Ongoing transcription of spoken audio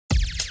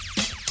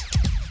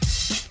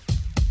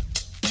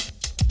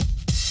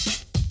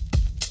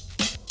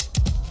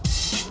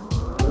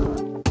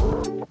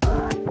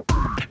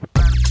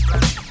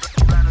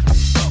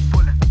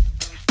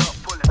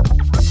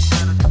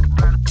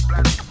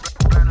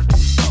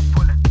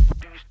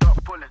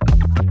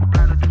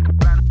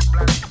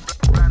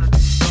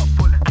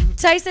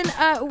Tyson,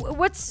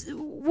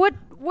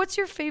 what's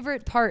your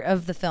favorite part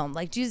of the film?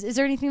 Like, is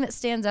there anything that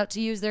stands out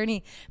to you? Is there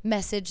any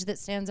message that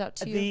stands out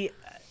to you?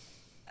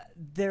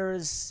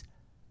 There's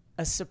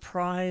a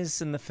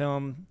surprise in the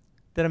film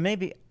that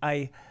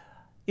I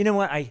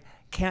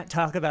can't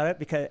talk about it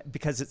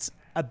because it's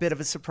a bit of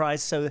a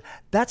surprise. So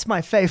that's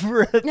my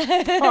favorite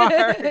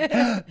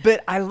part.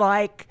 But I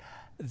like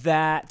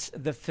that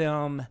the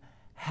film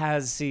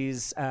has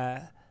these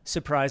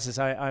surprises.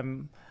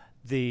 I'm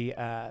the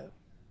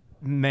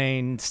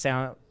main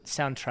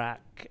soundtrack.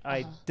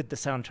 I did the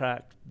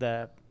soundtrack,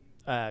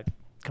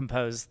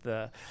 composed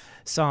the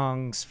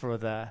songs for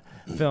the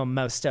film,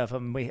 most of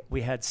them.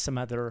 We had some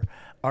other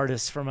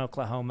artists from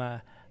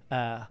Oklahoma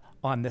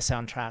on the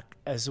soundtrack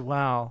as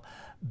well.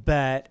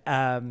 But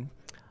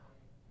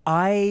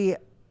I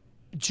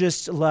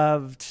just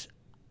loved,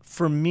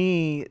 for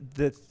me,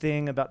 the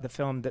thing about the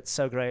film that's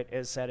so great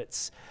is that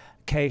it's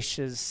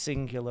Kesh's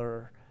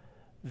singular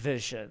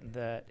vision,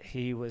 that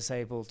he was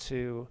able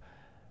to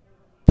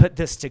put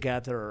this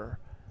together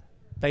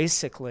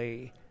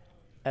basically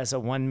as a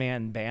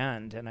one-man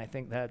band. And I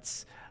think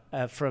that's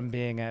from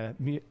being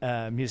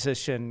a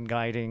musician,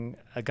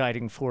 a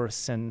guiding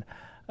force in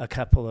a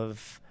couple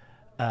of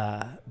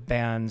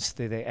bands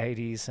through the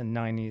 80s and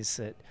 90s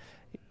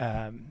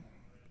that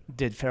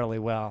did fairly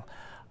well.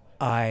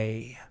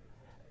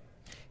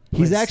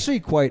 He's actually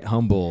quite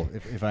humble,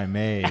 if I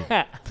may,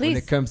 Please. when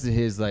it comes to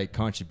his like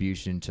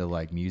contribution to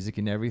like music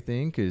and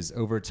everything. Because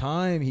over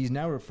time, he's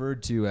now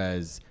referred to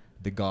as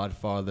the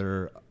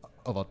godfather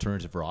of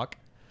alternative rock.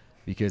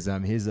 Because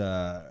his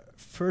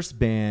first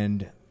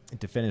band,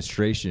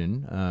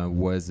 Defenestration,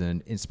 was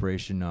an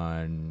inspiration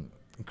on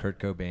Kurt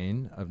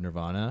Cobain of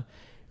Nirvana.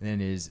 And then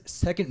his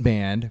second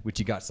band, which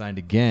he got signed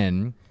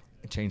again,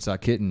 Chainsaw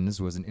Kittens,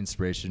 was an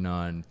inspiration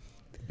on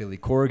Billy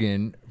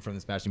Corgan from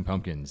the Smashing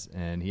Pumpkins.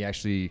 And he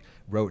actually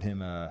wrote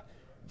him a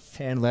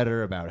fan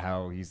letter about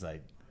how he's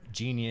like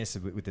genius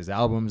with his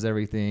albums,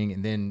 everything.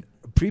 And then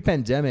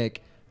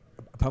pre-pandemic,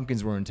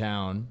 Pumpkins were in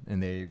town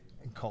and they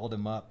called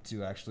him up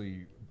to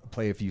actually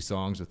play a few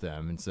songs with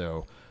them. And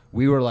so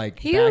we were like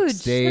Huge.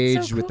 backstage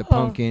That's so with the cool.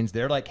 Pumpkins.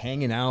 They're like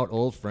hanging out,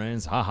 old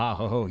friends, ha ha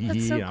ho ho hee That's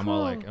hee. so And I'm all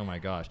cool. like, oh my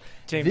gosh.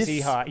 James This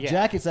Eha, yeah.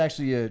 jacket's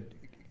actually a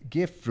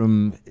gift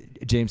from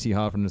James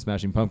Eha from the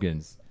Smashing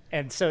Pumpkins.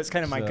 And so it's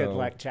kind of my good So-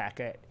 luck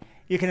jacket.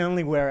 You can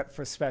only wear it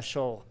for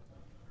special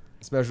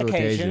Special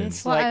occasions.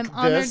 occasions. Well, like I'm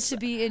honored this to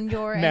be in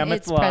your and Mammoth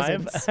its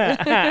Live. presence.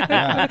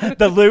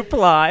 The Loop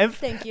Live.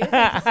 Thank you,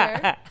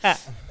 sir.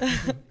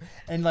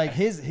 And like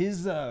his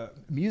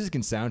music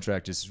and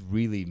soundtrack just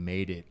really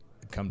made it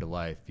come to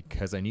life,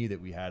 because I knew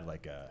that we had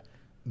like a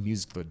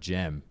musical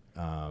gem,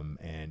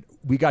 and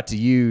we got to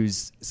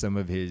use some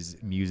of his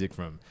music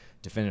from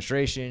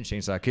Defenestration,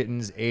 Chainsaw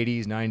Kittens,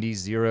 80s, 90s,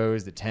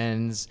 zeros, the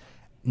 10s,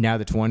 now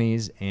the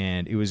 20s,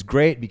 and it was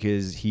great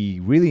because he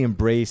really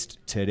embraced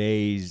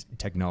today's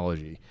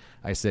technology.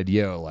 I said,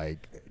 yo,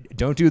 like,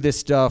 don't do this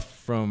stuff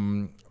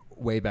from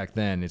way back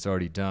then. It's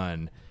already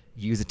done.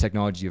 Use the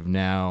technology of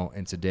now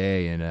and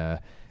today, and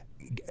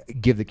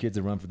give the kids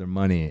a run for their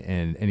money,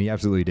 and he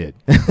absolutely did.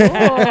 Oh.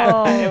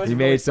 It was He really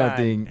made fun.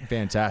 something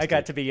fantastic. I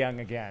got to be young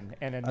again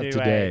in a up new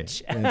today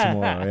age. and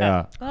tomorrow.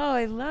 Yeah. Oh,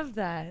 I love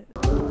that.